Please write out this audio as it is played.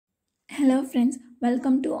Hello friends,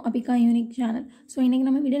 welcome to Abika Unique channel. So இன்னைக்கு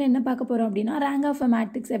நம்ம வீடியோல என்ன பார்க்க போறோம் அப்படினா rank of a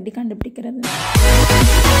matrix எப்படி கண்டுபிடிக்கிறது.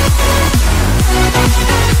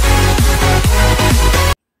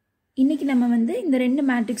 இன்னைக்கு நம்ம வந்து இந்த ரெண்டு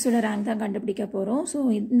மேட்ரிக்ஸோட ரேங்க் தான் கண்டுபிடிக்க போறோம். சோ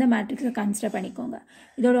இந்த மேட்ரிக்ஸை கன்சிடர் பண்ணிக்கோங்க.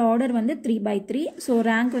 இதோட ஆர்டர் வந்து 3/3. சோ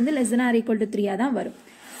ரேங்க் வந்து less than or equal to 3 தான் வரும்.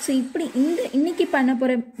 சோ இப்படி இன்னைக்கு பண்ண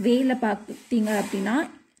போற வேல பாத்தீங்க அப்படினா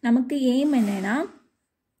நமக்கு எய்ம் என்னன்னா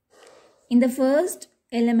இந்த ஃபர்ஸ்ட்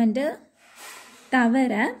element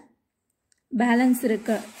தவிர பேலன்ஸ் இருக்க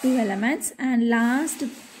 2 elements and last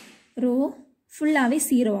row ஃபுல்லாவே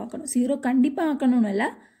 0 ஆக்கணும். 0 கண்டிப்பா ஆக்கணும்னு இல்ல,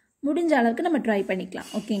 முடிஞ்ச அளவுக்கு நம்ம ட்ரை பண்ணிக்கலாம்.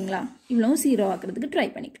 ஓகேங்களா? இவ்வளவும் 0 ஆக்கிறதுக்கு ட்ரை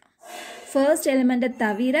பண்ணிக்கலாம். ஃபர்ஸ்ட் எலிமெண்ட்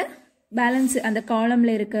தவிர பேலன்ஸ் அந்த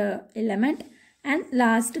காலம்ல இருக்க எலிமெண்ட் and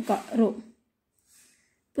last row.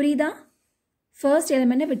 புரியுதா? ஃபர்ஸ்ட்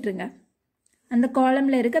எலிமெண்ட்டை விட்டுருங்க. அந்த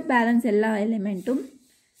காலம்ல இருக்க பேலன்ஸ் எல்லா எலிமெண்ட்டும்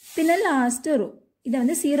பின்ன லாஸ்ட் ரோ இதை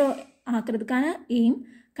வந்து 0 ஆக்கிறதுக்கான எய்ம்.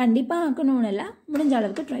 கண்டிப்பாக ஆக்கணும்னு இல்லை, முடிஞ்ச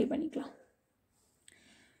அளவுக்கு ட்ரை பண்ணிக்கலாம்.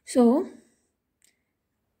 ஸோ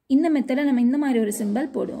இந்த மெத்தடில் நம்ம இந்த மாதிரி ஒரு சிம்பிள்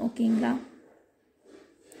போடுவோம். ஓகேங்களா?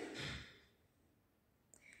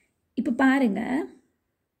 இப்போ பாருங்க,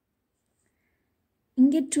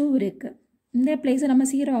 இங்கே 2 இருக்குது. இந்த பிளேஸை நம்ம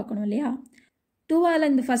 0 ஆக்கணும் இல்லையா? 2ஆல்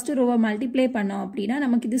இந்த ஃபஸ்ட்டு ரோவை மல்டிப்ளை பண்ணோம் அப்படின்னா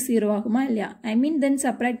நமக்கு இது 0 ஆகுமா இல்லையா? ஐ மீன் தென்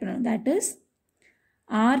செப்பரேட் பண்ணணும். தட் இஸ்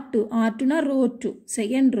R2னா ரோ 2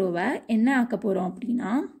 செகண்ட் ரோவை என்ன ஆக்க போகிறோம் அப்படின்னா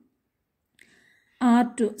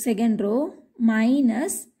R2 second row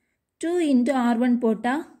minus 2 into R1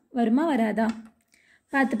 போட்டால் வருமா வராதா?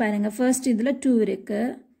 பார்த்து பாருங்கள். ஃபர்ஸ்ட் இதில் 2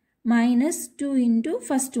 இருக்குது. Minus 2 into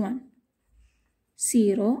first one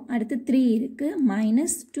 0. அடுத்து 3 இருக்குது.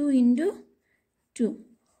 Minus 2 into 2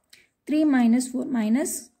 3 minus 4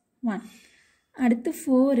 minus 1. அடுத்து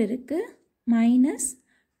 4 இருக்குது. Minus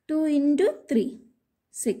 2 into 3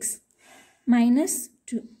 6 minus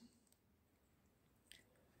 2.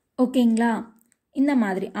 ஓகேங்களா? இந்த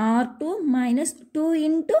மாதிரி R2 minus 2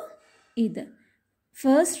 into இது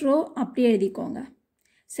ஃபர்ஸ்ட் ரோ அப்படி எழுதிக்கோங்க.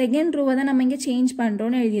 செகண்ட் ரோவை தான் நம்ம இங்கே சேஞ்ச்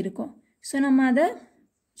பண்ணுறோன்னு எழுதியிருக்கோம். ஸோ நம்ம அதை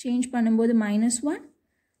சேஞ்ச் பண்ணும்போது -1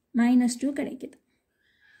 -2 கிடைக்குது.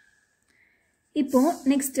 இப்போது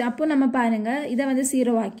நெக்ஸ்ட் அப்போ நம்ம பாருங்கள், இதை வந்து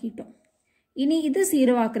 0 ஆக்கிட்டோம். இனி இது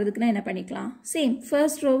 0 ஆக்கிறதுக்குன்னா என்ன பண்ணிக்கலாம்? சேம்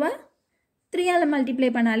ஃபர்ஸ்ட் ரோவை 3ஆல் மல்டிப்ளை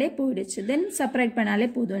பண்ணாலே போயிடுச்சு. தென் செப்பரேட் பண்ணாலே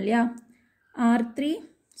போதும் இல்லையா? R3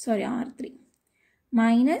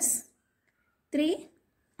 minus 3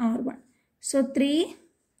 R1. ஸோ 3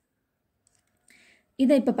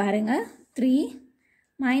 இதை இப்போ பாருங்கள். 3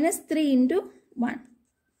 மைனஸ் 3 இன்ட்டு 1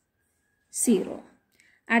 0.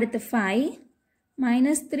 அடுத்து 5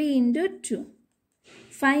 minus 3 into 2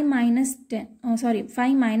 5 minus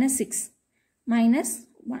 5 minus 6 minus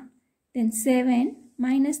 1. தென் 7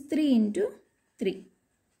 minus 3 into 3.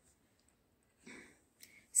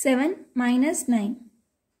 7 minus 9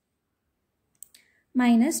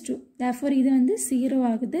 minus 2. Therefore, இது வந்து 0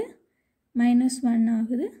 ஆகுது, minus 1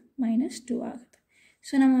 ஆகுது, minus 2 ஆகுது.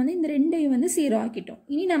 ஸோ நம்ம வந்து இந்த ரெண்டையும் வந்து 0 ஆக்கிட்டோம்.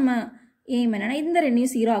 இனி நம்ம ஏம் என்னன்னா இந்த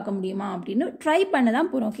ரெண்டையும் 0 ஆக்க முடியுமா அப்படின்னு ட்ரை பண்ண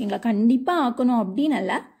தான் போகிறோம். ஓகேங்களா? கண்டிப்பாக ஆக்கணும் அப்படின்னு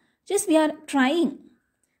அல்ல, ஜஸ்ட் we are trying.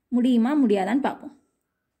 முடியுமா முடியாதான்னு பார்ப்போம்.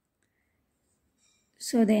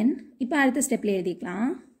 ஸோ தென் இப்போ அடுத்த ஸ்டெப்பில்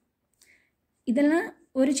எழுதிக்கலாம். இதெல்லாம்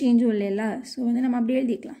ஒரு சேஞ்சும் இல்லைல்ல, ஸோ வந்து நம்ம அப்படி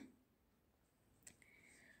எழுதிக்கலாம்.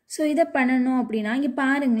 ஸோ இதை பண்ணணும் அப்படின்னா இங்கே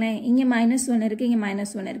பாருங்களேன், இங்கே -1 இருக்குது, இங்கே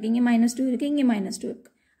 -1 இருக்குது, இங்கே -2 இருக்குது, இங்கே -2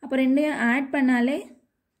 இருக்குது. அப்போ ரெண்டையும் ஆட் பண்ணாலே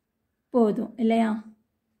போதும் இல்லையா?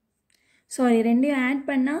 சாரி, ரெண்டையும் ஆட்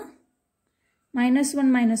பண்ணால்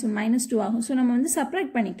 -1 -2 ஆகும். ஸோ நம்ம வந்து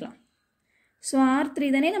செப்பரேட் பண்ணிக்கலாம். ஸோ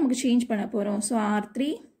R3 தானே நமக்கு சேஞ்ச் பண்ண போகிறோம். ஸோ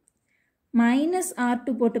R3 மைனஸ்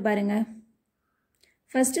R2 போட்டு பாருங்க.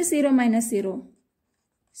 First 0 minus 0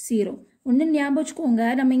 0. ஒன்று ஞாபகம் வச்சுக்கோங்க,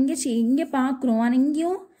 நம்ம இங்கே பார்க்குறோம், ஆனால்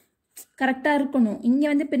இங்கேயும் கரெக்டாக இருக்கணும். இங்கே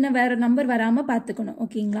வந்து பின்ன வேறு நம்பர் வராமல் பார்த்துக்கணும்.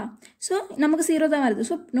 ஓகேங்களா? ஸோ நமக்கு 0 தான் வருது.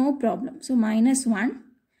 So no problem. So -1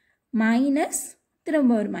 minus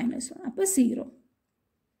திரும்ப ஒரு -1, அப்போ 0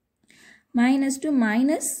 -2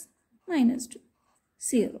 -2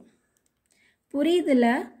 0. புரியுதுல?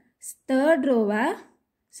 தேர்ட் ரோவை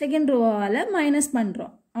செகண்ட் ரோவால் மைனஸ்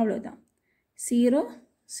பண்ணுறோம், அவ்வளோதான். 0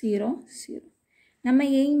 0 0. நம்ம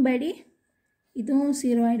எய்ம் படி இதுவும்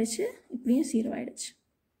 0 ஆகிடுச்சு, இப்படியும் 0 ஆகிடுச்சு.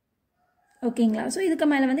 ஓகேங்களா? ஸோ இதுக்கு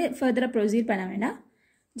மேலே வந்து ஃபர்தராக ப்ரொசீட் பண்ண வேண்டாம்,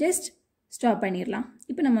 ஜஸ்ட் ஸ்டாப் பண்ணிடலாம்.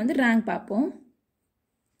 இப்போ நம்ம வந்து ரேங்க் பார்ப்போம்.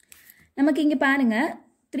 நமக்கு இங்கே பாருங்கள்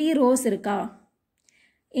 3 ரோஸ் இருக்கா?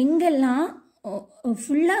 எங்கெல்லாம்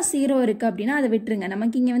ஃபுல்லாக 0 இருக்குது அப்படின்னா அதை விட்டுருங்க.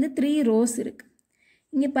 நமக்கு இங்கே வந்து 3 ரோஸ் இருக்குது.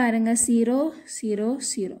 இங்கே பாருங்கள் 0 0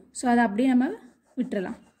 0. ஸோ அதை அப்படியே நம்ம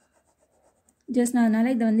விட்டுறலாம். ஜஸ்ட் நான்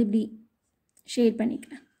அதனால் இதை வந்து இப்படி ஷேட்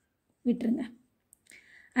பண்ணிக்கிறேன், விட்டுருங்க.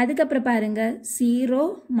 அதுக்கப்புறம் பாருங்கள் 0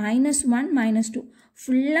 -1 -2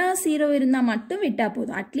 ஃபுல்லாக 0 இருந்தால் மட்டும் விட்டால்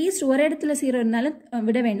போதும். அட்லீஸ்ட் ஒரு இடத்துல 0 இருந்தாலும்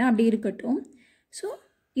விட வேண்டாம், அப்படி இருக்கட்டும். ஸோ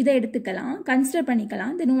இதை எடுத்துக்கலாம், கன்சிடர்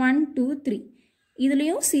பண்ணிக்கலாம். தென் 1 2 3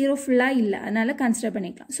 இதுலேயும் 0 ஃபுல்லாக இல்லை, அதனால் கன்சிடர்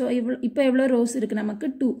பண்ணிக்கலாம். ஸோ இப்போ எவ்வளோ ரோஸ் இருக்குது நமக்கு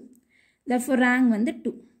 2. therefore ரேங்க் வந்து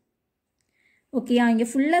 2. ஓகேயா, இங்கே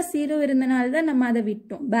ஃபுல்லாக 0 இருந்தனால தான் நம்ம அதை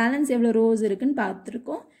விட்டோம். பேலன்ஸ் எவ்வளோ ரோஸ் இருக்குன்னு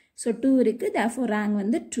பார்த்துருக்கோம். ஸோ 2 இருக்குது, therefore ரேங்க்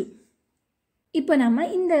வந்து 2. இப்போ நம்ம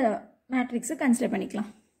இந்த மேட்ரிக்ஸை கன்சிடர்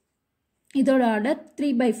பண்ணிக்கலாம். இதோட ஆர்டர்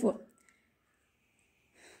 3/4,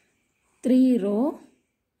 3 ரோ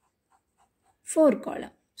 4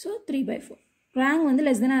 காலம். ஸோ 3/4. ரேங்க் வந்து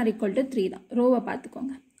less than or equal to 3 தான். ரோவை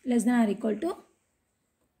பார்த்துக்கோங்க, less than or equal to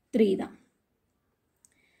 3 தான்.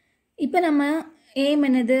 இப்போ நம்ம எய்ம்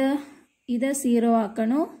என்னது, இதை 0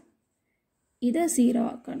 ஆக்கணும், இதை 0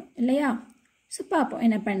 ஆக்கணும் இல்லையா? ஸோ பார்ப்போம்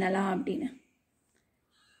என்ன பண்ணலாம் அப்படின்னு.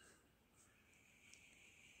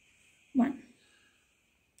 1.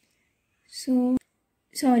 ஸோ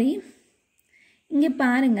சாரி, இங்கே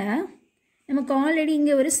பாருங்கள், நமக்கு ஆல்ரெடி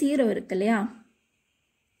இங்கே ஒரு 0 இருக்கு இல்லையா?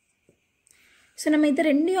 ஸோ நம்ம இதை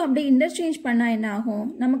ரெண்டையும் அப்படியே இன்டர்சேஞ்ச் பண்ணால் என்ன ஆகும்,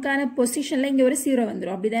 நமக்கான பொசிஷனில் இங்கே ஒரு 0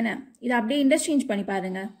 வந்துடும், அப்படி தானே? இதை அப்படியே இன்டர்சேஞ்ச் பண்ணி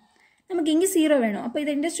பாருங்கள். நமக்கு இங்கே 0 வேணும், அப்போ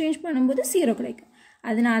இதை இன்டர்சேஞ்ச் பண்ணும்போது 0 கிடைக்கும்.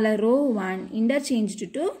 அதனால row 1 interchange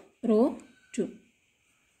to rho 2.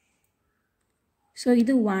 So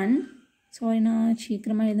இது 1, சாரி நான்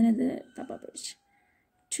சீக்கிரமாக எழுதுனது தப்பாக போயிடுச்சு.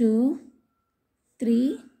 2 3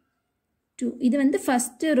 2 இது வந்து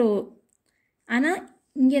ஃபஸ்ட்டு ரோ. ஆனால்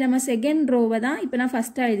இங்கே நம்ம செகண்ட் ரோவை தான் இப்போ நான்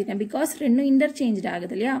ஃபஸ்ட்டாக எழுதிட்டேன், பிகாஸ் ரெண்டும் இன்டர்சேஞ்ச்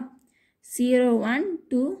ஆகுது இல்லையா? 0 1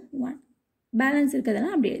 2 1 பேலன்ஸ்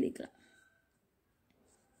இருக்கிறதெல்லாம் அப்படி எழுதிக்கலாம்.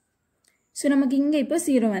 ஸோ நமக்கு இங்கே இப்போ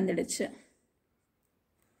 0 வந்துடுச்சு.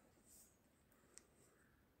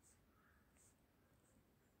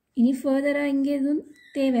 இனி ஃபர்தராக இங்கே எதுவும்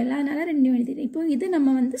தேவையில்லை, அதனால் ரெண்டும் எழுதிட்டேன். இப்போ இது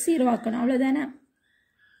நம்ம வந்து 0 ஆக்கணும், அவ்வளோதானே?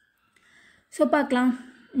 ஸோ பார்க்கலாம்,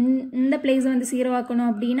 இந்த பிளேஸை வந்து 0 ஆக்கணும்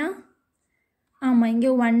அப்படின்னா, ஆமாம்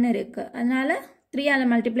இங்கே 1 இருக்குது, அதனால் 3ஆல்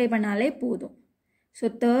மல்டிப்ளை பண்ணாலே போதும். ஸோ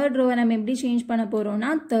தேர்ட் ரோவை நம்ம எப்படி சேஞ்ச் பண்ண போகிறோம்னா,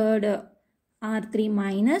 தேர்டு R3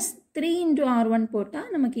 மைனஸ் 3 × R1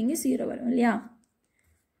 போட்டால் நமக்கு இங்கே 0 வரும் இல்லையா?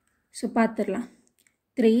 ஸோ பார்த்துடலாம்.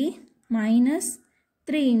 3 minus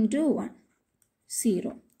 3 × 1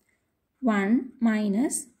 0, 1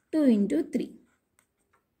 minus 2 × 3,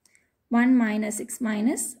 1 minus 6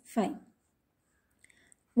 minus 5,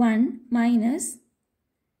 1 minus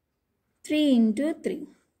 3 × 3,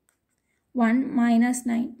 1 minus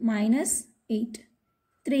 9 minus 8,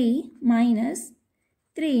 3 minus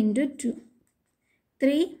 3 × 2,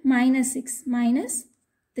 3 minus 6 minus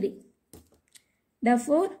 3.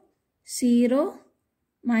 Therefore, 0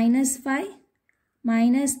 minus 5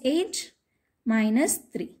 minus 8 minus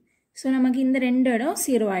 3. So நமக்கு இந்த ரெண்டு இடம்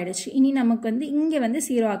 0 ஆகிடுச்சு. இனி நமக்கு வந்து இங்கே வந்து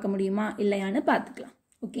 0 ஆக்க முடியுமா இல்லையான்னு பார்த்துக்கலாம்.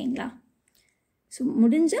 ஓகேங்களா? ஸோ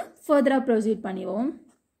முடிஞ்சால் ஃபர்தராக ப்ரொசீட் பண்ணிடுவோம்.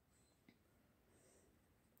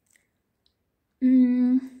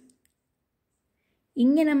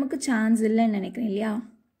 இங்கே நமக்கு சான்ஸ் இல்லைன்னு நினைக்கிறேன் இல்லையா?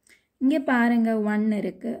 இங்கே பாருங்கள் 1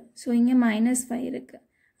 இருக்குது, ஸோ இங்கே -5 இருக்குது.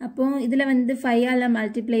 அப்போது இதில் வந்து 5ஆல்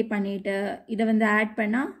மல்டிப்ளை பண்ணிவிட்டு இதை வந்து ஆட்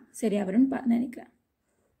பண்ணால் சரியாக வரும்னு நினைக்கிறேன்.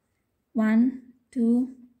 1 2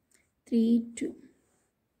 3 2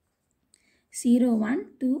 0 1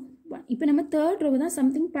 2 1. இப்போ நம்ம தேர்ட் ரோ தான்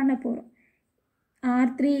சம்திங் பண்ண போகிறோம்.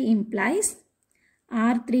 R3 implies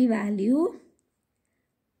R3 value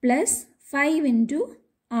plus 5 ×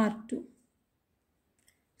 R2.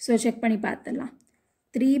 So check பண்ணி பார்த்துடலாம்.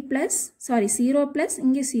 3 + 0 +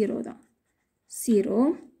 இங்கே 0 தான், 0.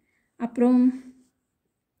 அப்புறம்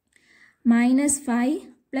 -5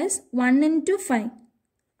 + 1 × 5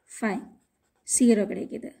 5 0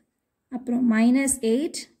 கிடைக்குது. அப்புறம்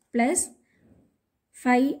 -8 +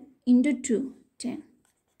 5 × 2 10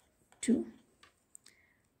 2,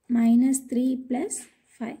 -3 +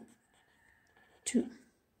 5 2.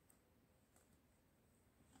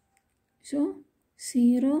 ஸோ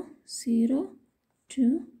 0 0 2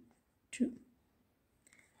 2.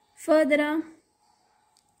 ஃபர்தராக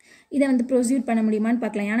இதை வந்து ப்ரொசீட் பண்ண முடியுமான்னு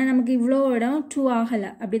பார்க்கலாம். ஏன்னா நமக்கு இவ்வளோ இடம் 2 ஆகலை,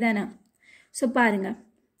 அப்படி தானே? ஸோ பாருங்கள்,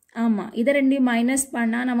 ஆமாம் இதை ரெண்டையும் மைனஸ்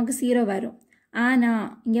பண்ணால் நமக்கு 0 வரும். ஆனால்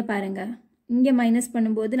இங்கே பாருங்கள், இங்கே மைனஸ்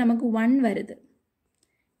பண்ணும்போது நமக்கு 1 வருது,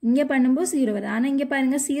 இங்கே பண்ணும்போது 0 வருது. ஆனால் இங்கே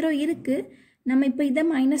பாருங்கள் 0 இருக்குது. நம்ம இப்போ இதை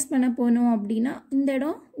மைனஸ் பண்ண போனோம் அப்படின்னா இந்த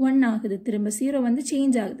இடம் 1 ஆகுது, திரும்ப 0 வந்து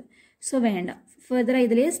சேஞ்ச் ஆகுது. ஸோ வேண்டாம், ஃபர்தராக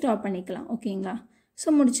இதிலேயே ஸ்டாப் பண்ணிக்கலாம். ஓகேங்களா? ஸோ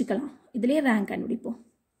முடிச்சுக்கலாம், இதிலேயே ரேங்க் கண்டுபிடிப்போம்.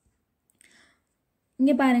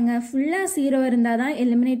 இங்கே பாருங்கள், ஃபுல்லாக 0 இருந்தால் தான்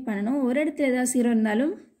எலிமினேட் பண்ணணும். ஒரு இடத்துல ஏதாவது 0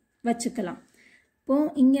 இருந்தாலும் வச்சுக்கலாம். இப்போது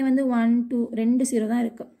இங்கே வந்து 1 2 2 0 தான்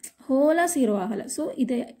இருக்குது, ஹோலாக 0 ஆகலை. ஸோ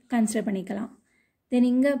இதை கன்சிடர் பண்ணிக்கலாம். தென்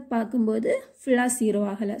இங்கே பார்க்கும்போது ஃபுல்லாக 0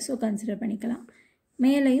 ஆகலை, ஸோ கன்சிடர் பண்ணிக்கலாம்.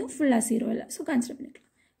 மேலேயும் ஃபுல்லாக 0 இல்லை, ஸோ கன்சிடர் பண்ணிக்கலாம்.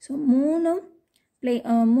 ஸோ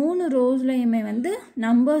மூணு ரோஸ்லையுமே வந்து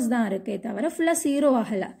நம்பர்ஸ் தான் இருக்கே தவிர ஃபுல்லாக 0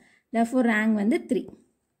 ஆகலை. therefore ரேங்க் வந்து 3.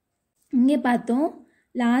 இங்கே பார்த்தோம்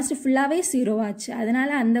லாஸ்ட் ஃபுல்லாகவே 0 ஆச்சு,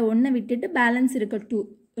 அதனால் அந்த ஒன்றை விட்டுட்டு பேலன்ஸ் இருக்க 2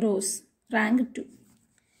 ரோஸ், ரேங்க் 2.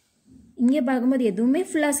 இங்கே பார்க்கும்போது எதுவுமே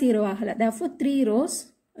ஃபுல்லாக 0 ஆகலை, therefore 3 ரோஸ்,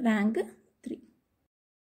 ரேங்க்